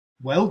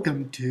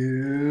Welcome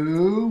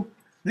to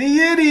the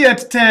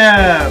Idiot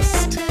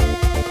Test!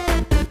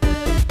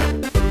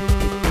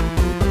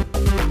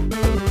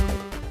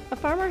 A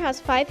farmer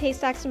has 5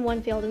 haystacks in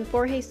one field and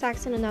 4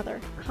 haystacks in another.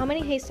 How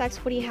many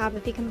haystacks would he have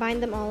if he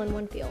combined them all in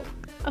one field?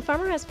 A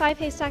farmer has 5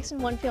 haystacks in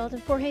one field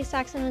and 4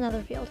 haystacks in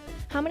another field.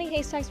 How many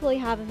haystacks will he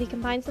have if he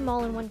combines them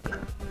all in one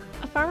field?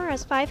 A farmer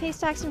has 5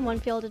 haystacks in one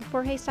field and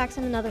 4 haystacks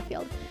in another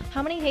field.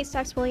 How many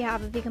haystacks will he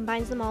have if he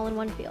combines them all in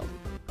one field?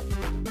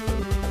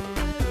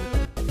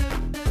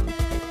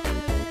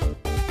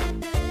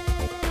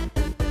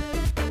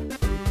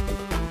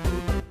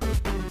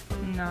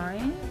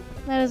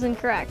 That is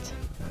incorrect.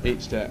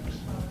 8 stacks.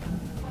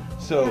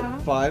 So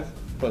 5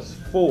 plus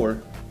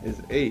 4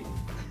 is 8.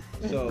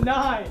 So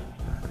 9.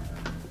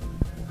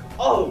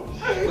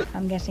 Oh!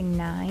 I'm guessing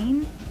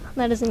 9.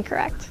 That is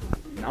incorrect.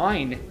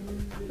 9.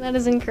 That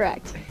is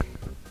incorrect.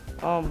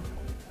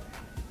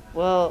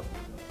 Well,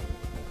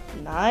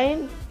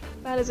 9?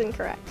 That is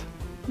incorrect.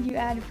 You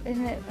add,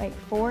 isn't it like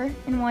 4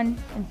 in one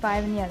and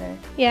 5 in the other?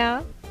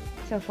 Yeah,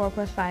 So 4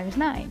 plus 5 is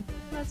 9.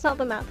 that's not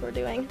the math we're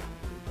doing.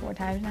 4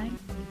 times 9?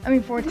 I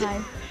mean 4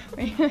 times.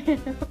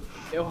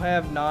 He'll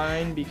have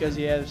 9 because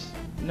he has,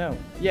 no.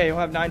 Yeah, he'll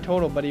have 9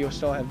 total, but he'll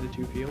still have the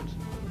 2 fields.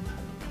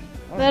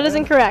 That is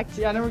incorrect.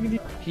 Yeah, I never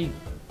get He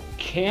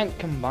can't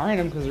combine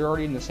them because they're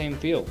already in the same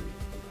field.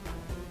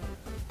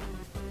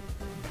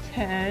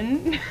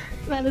 10.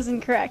 That is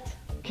incorrect.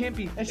 Can't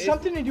be. It's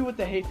something to do with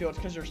the hay fields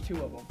because there's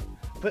 2 of them.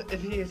 But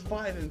if he has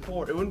 5 and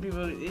 4, it wouldn't be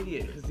really an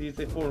idiot because he'd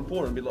say 4 and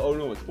 4 and be like, oh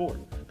no, it's 4.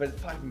 But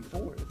it's 5 and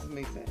 4. It doesn't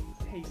make sense.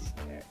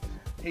 Haystack.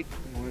 8.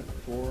 1,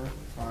 4,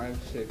 5,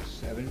 6,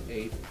 7,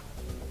 8,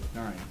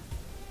 9.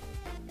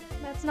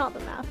 That's not the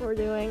math we're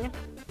doing.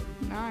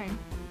 9.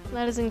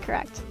 That is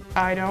incorrect.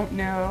 I don't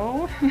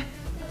know.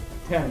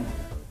 10,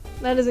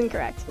 That is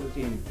incorrect.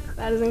 13,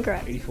 That is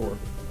incorrect. 84.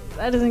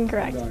 That is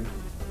incorrect. 9.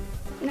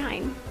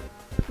 9.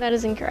 That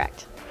is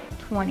incorrect.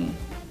 20.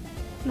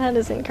 That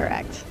is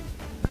incorrect.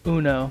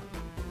 Uno.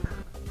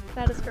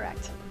 That is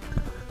correct.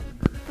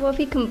 Well, if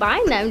you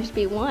combine them, just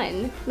be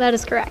 1. That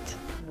is correct.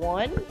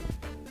 1?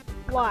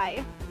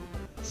 Why?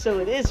 So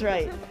it is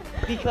right.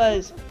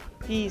 Because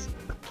he's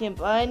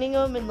combining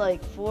them and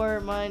like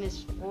 4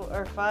 minus 4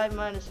 or 5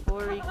 minus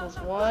 4 equals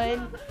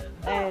 1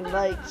 and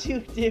like 2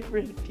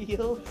 different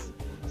fields.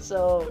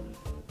 So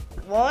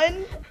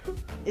 1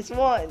 is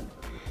 1.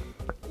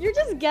 You're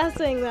just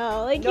guessing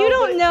though. Like No, you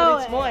don't know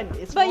but it's it.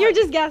 1. It's But 1. you're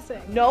just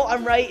guessing. No,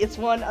 I'm right. It's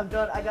 1. I'm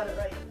done. I got it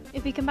right.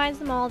 If he combines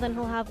them all, then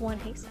he'll have 1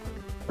 haystack.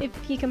 If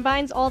he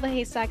combines all the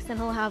haystacks, then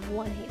he'll have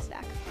 1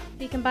 haystack. If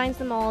he combines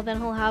them all, then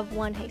he'll have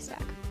 1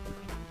 haystack.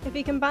 If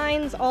he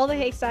combines all the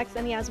haystacks,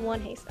 then he has 1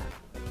 haystack.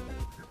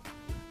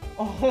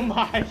 Oh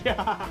my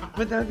god.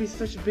 But that would be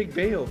such a big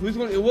bale.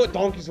 What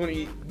donkey's gonna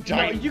eat No,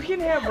 giant? you can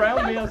have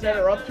round bales that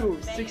are up to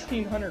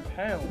 1,600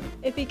 pounds.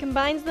 If he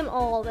combines them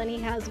all, then he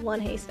has 1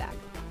 haystack.